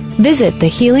Chase. Visit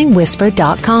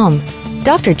thehealingwhisper.com.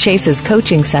 Dr. Chase's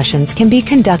coaching sessions can be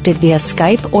conducted via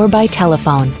Skype or by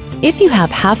telephone. If you have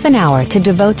half an hour to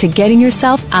devote to getting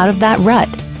yourself out of that rut,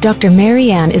 Dr.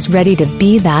 Marianne is ready to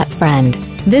be that friend.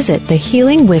 Visit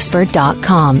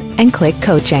thehealingwhisper.com and click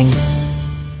coaching.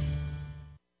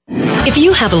 If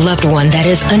you have a loved one that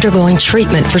is undergoing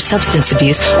treatment for substance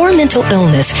abuse or mental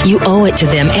illness, you owe it to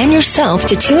them and yourself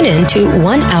to tune in to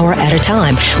 1 Hour at a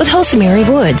Time with host Mary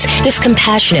Woods. This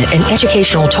compassionate and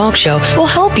educational talk show will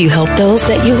help you help those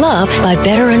that you love by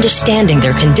better understanding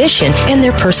their condition and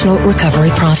their personal recovery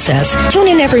process. Tune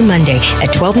in every Monday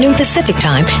at 12 noon Pacific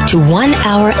Time to 1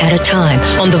 Hour at a Time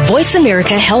on the Voice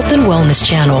America Health and Wellness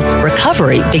channel.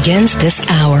 Recovery begins this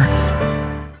hour.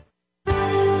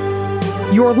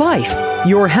 Your life,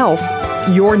 your health,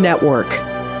 your network.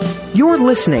 You're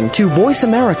listening to Voice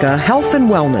America Health and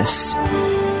Wellness.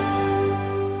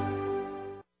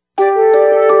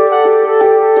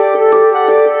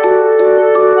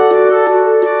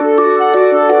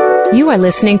 You are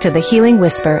listening to The Healing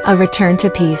Whisper, A Return to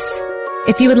Peace.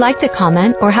 If you would like to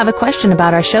comment or have a question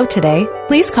about our show today,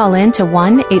 please call in to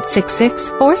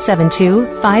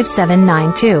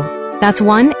 1-866-472-5792. That's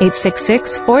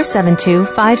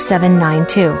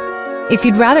 1-866-472-5792. If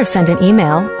you'd rather send an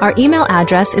email, our email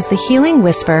address is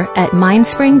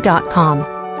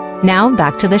thehealingwhisper@mindspring.com. Now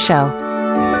back to the show.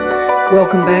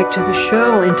 Welcome back to the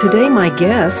show, and today my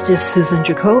guest is Susan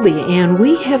Jacoby, and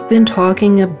we have been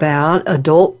talking about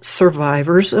adult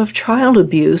survivors of child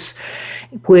abuse,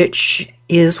 which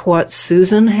is what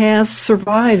Susan has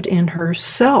survived in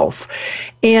herself.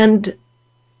 And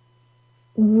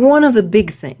one of the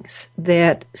big things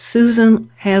that Susan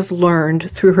has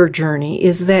learned through her journey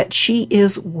is that she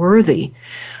is worthy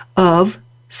of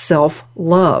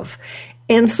self-love.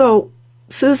 And so,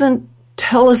 Susan,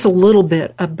 tell us a little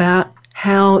bit about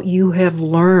how you have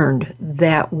learned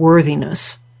that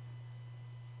worthiness.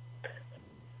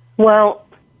 Well,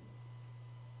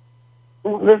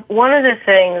 one of the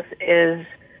things is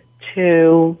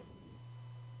for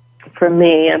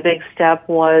me, a big step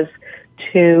was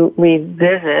to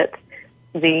revisit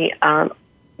my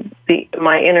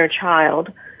inner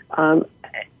child, and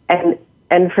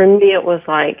for me it was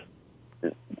like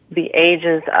the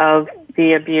ages of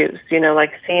the abuse.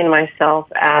 Like seeing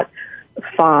myself at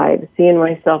 5, seeing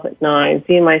myself at 9,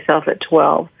 seeing myself at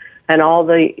 12, and all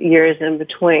the years in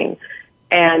between,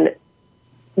 and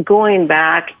going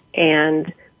back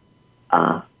and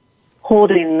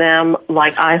holding them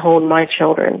like I hold my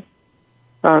children.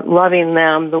 Loving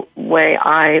them the way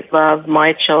I love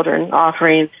my children,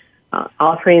 offering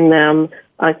them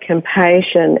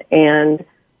compassion and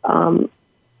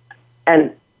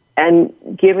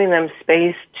giving them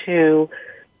space to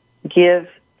give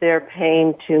their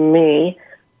pain to me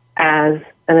as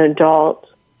an adult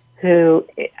who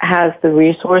has the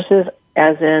resources,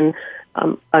 as in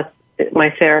my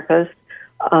therapist,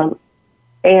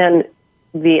 and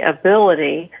the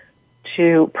ability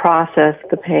to process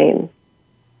the pain.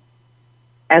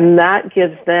 And that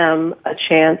gives them a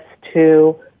chance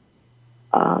to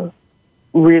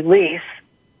release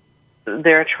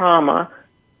their trauma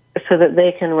so that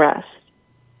they can rest.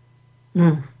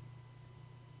 Mm.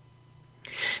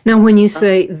 Now, when you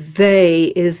say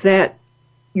they, is that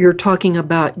you're talking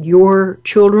about your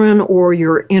children or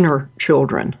your inner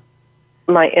children?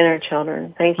 My inner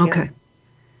children. Thank you. Okay.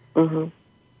 Mm-hmm.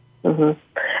 Mm-hmm.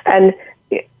 And,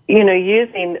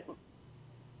 using...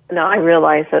 Now, I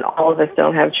realize that all of us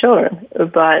don't have children,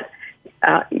 but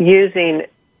using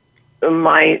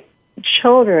my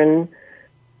children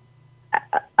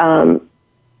as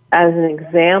an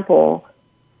example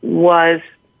was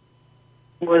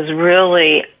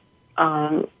really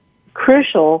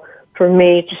crucial for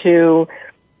me to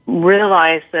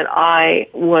realize that I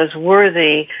was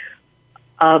worthy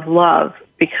of love,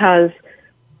 because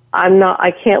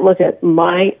I can't look at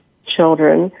my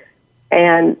children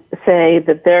and say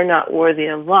that they're not worthy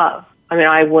of love. I mean,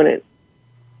 I wouldn't.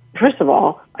 First of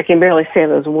all, I can barely say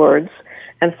those words.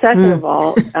 And second of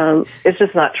all, it's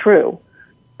just not true,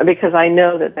 because I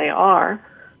know that they are.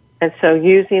 And so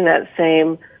using that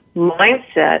same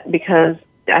mindset, because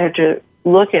I have to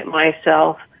look at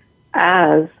myself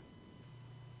as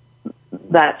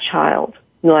that child.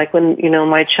 Like when,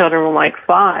 my children were like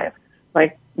 5,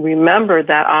 like remember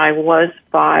that I was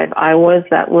 5. I was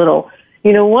that little.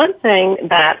 One thing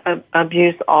that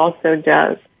abuse also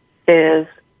does is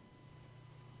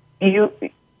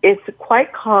it's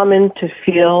quite common to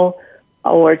feel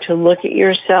or to look at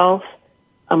yourself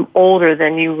older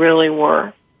than you really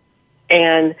were.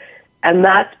 And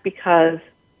that's because,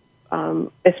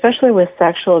 especially with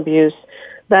sexual abuse,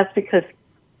 that's because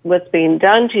what's being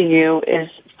done to you is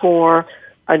for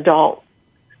adults.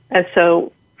 And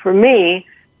so for me,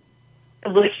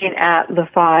 looking at the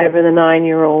 5 or the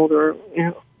 9-year-old or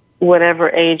whatever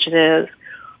age it is,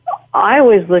 I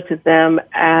always looked at them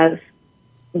as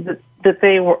that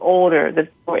they were older, that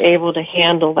they were able to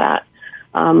handle that.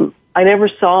 I never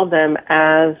saw them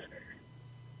as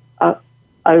a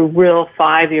real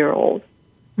 5-year-old,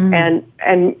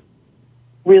 and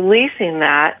releasing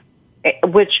that,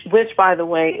 which by the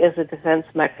way is a defense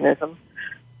mechanism.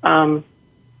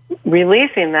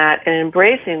 Releasing that and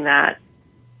embracing that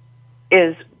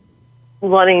is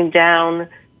letting down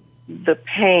the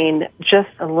pain just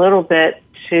a little bit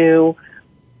to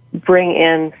bring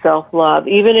in self-love.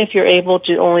 Even if you're able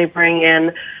to only bring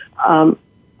in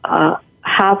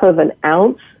half of an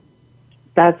ounce,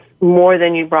 that's more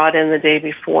than you brought in the day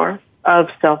before of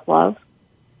self-love.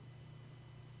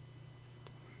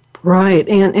 Right.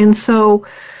 And so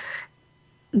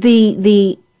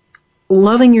the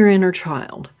loving your inner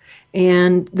child,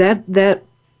 and that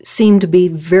seemed to be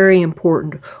very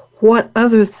important. What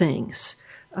other things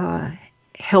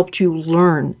helped you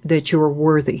learn that you're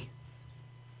worthy?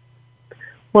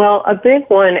 Well, a big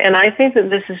one, and I think that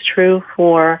this is true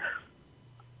for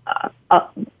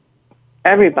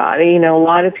everybody. A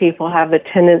lot of people have a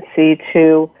tendency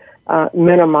to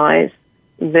minimize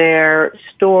their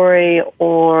story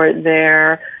or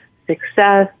their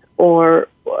success or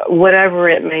whatever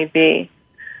it may be.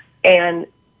 And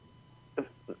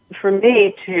for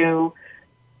me to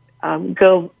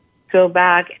go go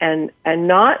back and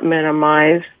not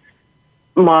minimize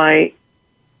my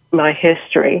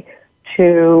history,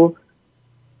 to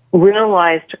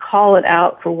realize, to call it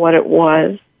out for what it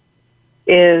was,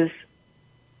 is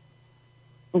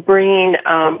bringing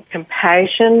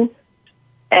compassion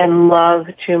and love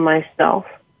to myself,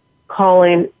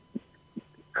 calling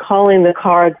the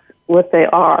cards what they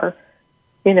are.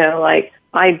 You know, like,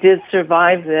 I did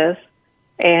survive this,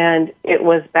 and it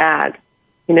was bad.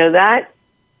 You know,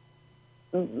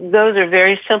 those are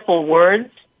very simple words,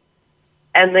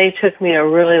 and they took me a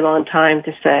really long time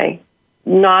to say.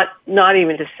 Not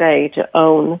even to say, to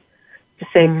own, to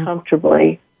say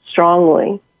comfortably,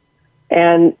 strongly.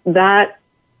 And that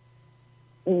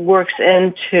works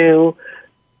into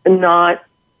not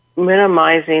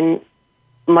minimizing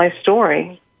my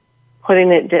story,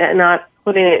 not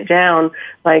putting it down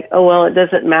like, oh, well, it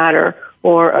doesn't matter,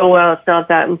 or, oh, well, it's not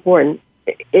that important.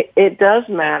 It does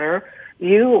matter.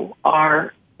 You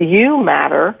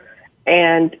matter,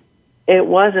 and it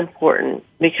was important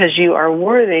because you are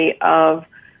worthy of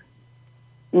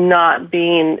not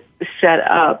being set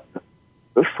up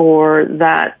for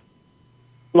that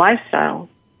lifestyle.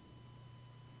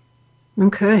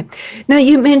 Okay. Now,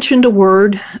 you mentioned a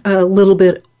word a little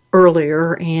bit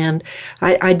earlier, and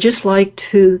I'd just like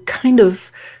to kind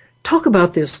of talk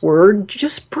about this word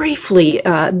just briefly.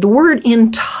 The word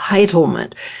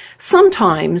entitlement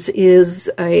sometimes is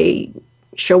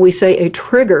shall we say, a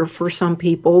trigger for some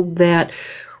people, that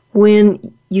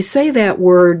when you say that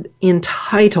word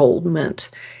entitlement,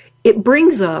 it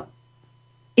brings up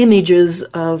images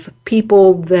of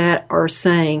people that are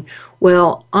saying,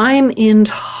 well, I'm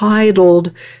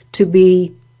entitled to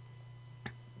be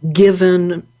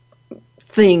given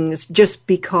things just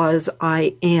because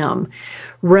I am,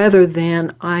 rather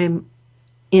than I'm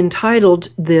entitled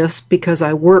this because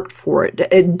I worked for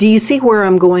it. Do you see where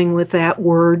I'm going with that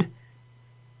word?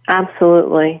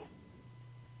 Absolutely.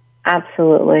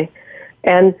 Absolutely.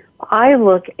 And I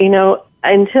look,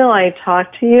 until I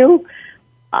talked to you,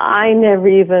 I never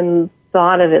even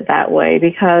thought of it that way,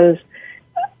 because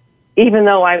even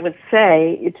though I would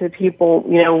say to people,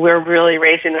 we're really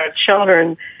raising our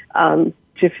children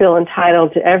to feel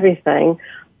entitled to everything,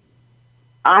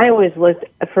 I always looked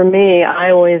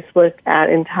at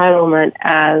entitlement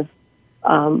as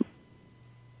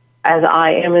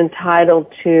I am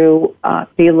entitled to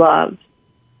be loved.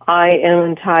 I am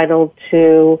entitled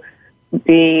to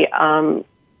be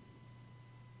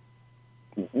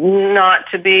not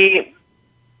to be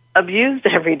abused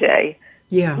every day.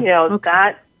 Yeah. Okay.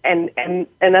 That and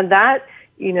that,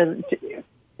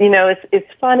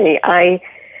 it's funny. I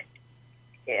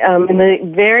in the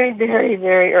very, very,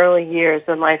 very early years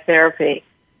of my therapy,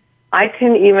 I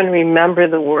couldn't even remember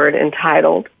the word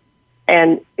entitled.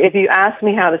 And if you asked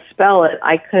me how to spell it,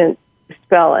 I couldn't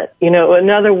spell it.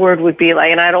 Another word would be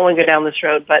like, and I don't want to go down this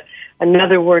road, but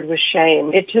another word was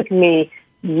shame. It took me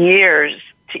years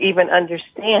to even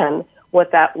understand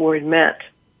what that word meant.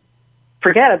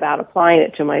 Forget about applying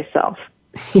it to myself.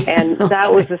 And Okay.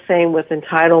 That was the same with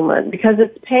entitlement, because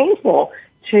it's painful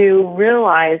to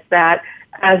realize that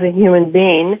as a human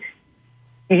being,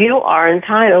 you are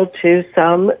entitled to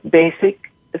some basic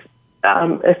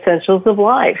essentials of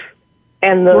life,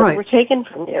 and those were taken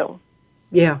from you.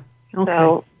 Yeah. Okay.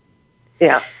 So,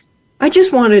 yeah. I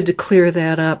just wanted to clear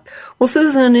that up. Well,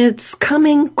 Susan, it's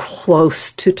coming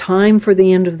close to time for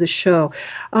the end of the show.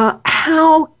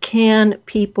 How can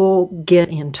people get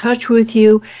in touch with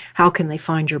you? How can they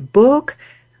find your book?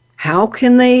 How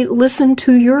can they listen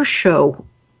to your show?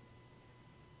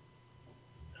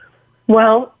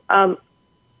 Well,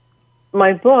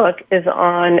 my book is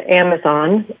on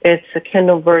Amazon. It's a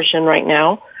Kindle version right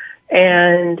now.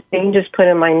 And you can just put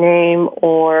in my name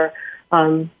or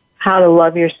How to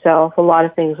Love Yourself. A lot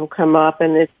of things will come up,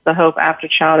 and it's The Hope After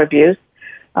Child Abuse.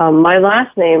 My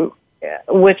last name,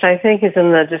 which I think is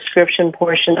in the description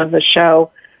portion of the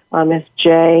show, is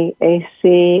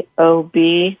Jacobi,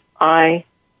 B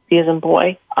as in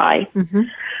boy, I.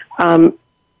 Mm-hmm.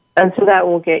 And so that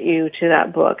will get you to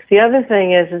that book. The other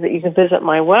thing is that you can visit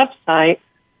my website,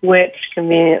 which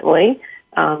conveniently,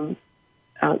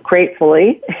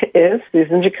 gratefully, is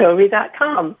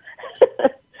SusanJacobi.com,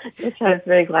 which I was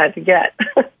very glad to get.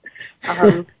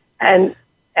 And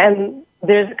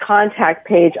there's a contact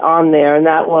page on there, and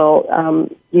that will,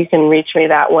 you can reach me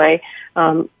that way.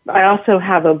 I also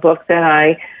have a book that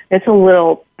I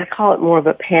call it more of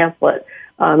a pamphlet.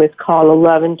 It's called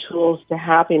 11 Tools to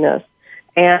Happiness.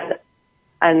 And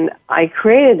I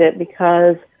created it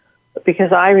because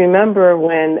I remember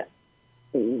when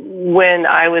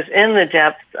I was in the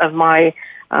depths of my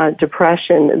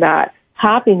depression, that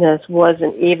happiness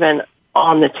wasn't even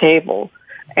on the table.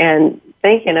 And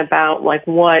thinking about, like,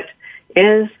 what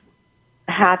is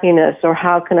happiness, or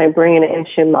how can I bring it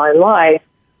into my life,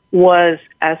 was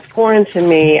as foreign to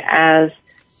me as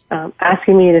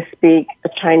asking me to speak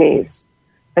Chinese.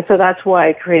 And so that's why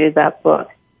I created that book.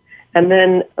 And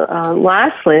then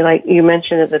lastly, like you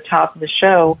mentioned at the top of the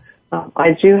show,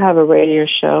 I do have a radio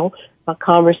show,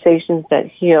 Conversations That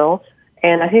Heal.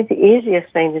 And I think the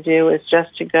easiest thing to do is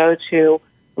just to go to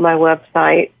my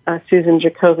website,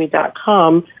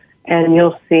 SusanJacoby.com, and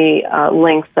you'll see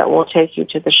links that will take you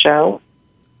to the show.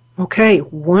 Okay,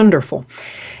 wonderful.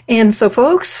 And so,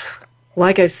 folks,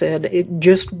 like I said,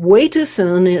 just way too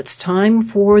soon. It's time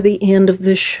for the end of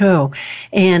this show.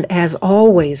 And as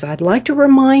always, I'd like to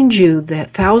remind you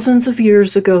that thousands of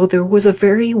years ago, there was a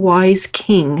very wise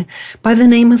king by the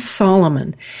name of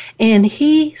Solomon. And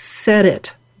he said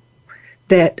it,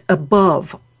 that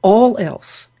above all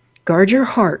else, guard your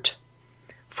heart,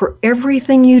 for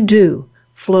everything you do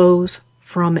flows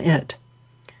from it.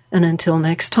 And until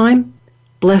next time,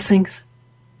 blessings.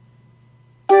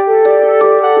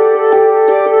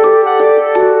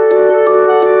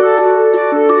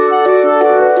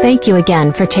 Thank you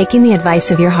again for taking the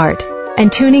advice of your heart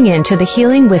and tuning in to The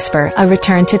Healing Whisper, A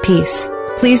Return to Peace.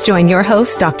 Please join your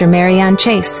host, Dr. Marianne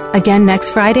Chase, again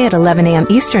next Friday at 11 a.m.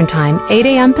 Eastern Time, 8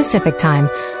 a.m. Pacific Time,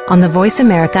 on the Voice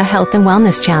America Health and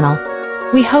Wellness Channel.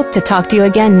 We hope to talk to you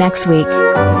again next week.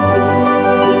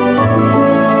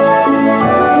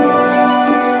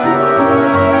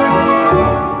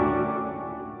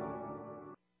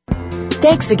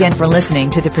 Thanks again for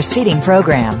listening to the preceding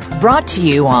program, brought to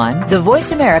you on the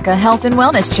Voice America Health and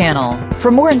Wellness Channel.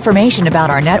 For more information about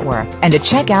our network and to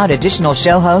check out additional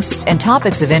show hosts and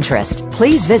topics of interest,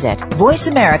 please visit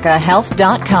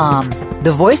voiceamericahealth.com.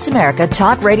 The Voice America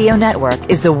Talk Radio Network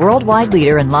is the worldwide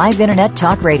leader in live Internet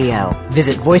talk radio.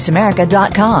 Visit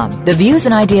voiceamerica.com. The views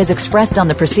and ideas expressed on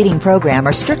the preceding program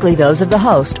are strictly those of the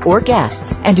host or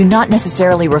guests and do not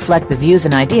necessarily reflect the views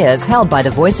and ideas held by the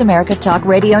Voice America Talk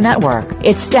Radio Network,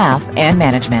 its staff, and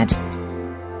management.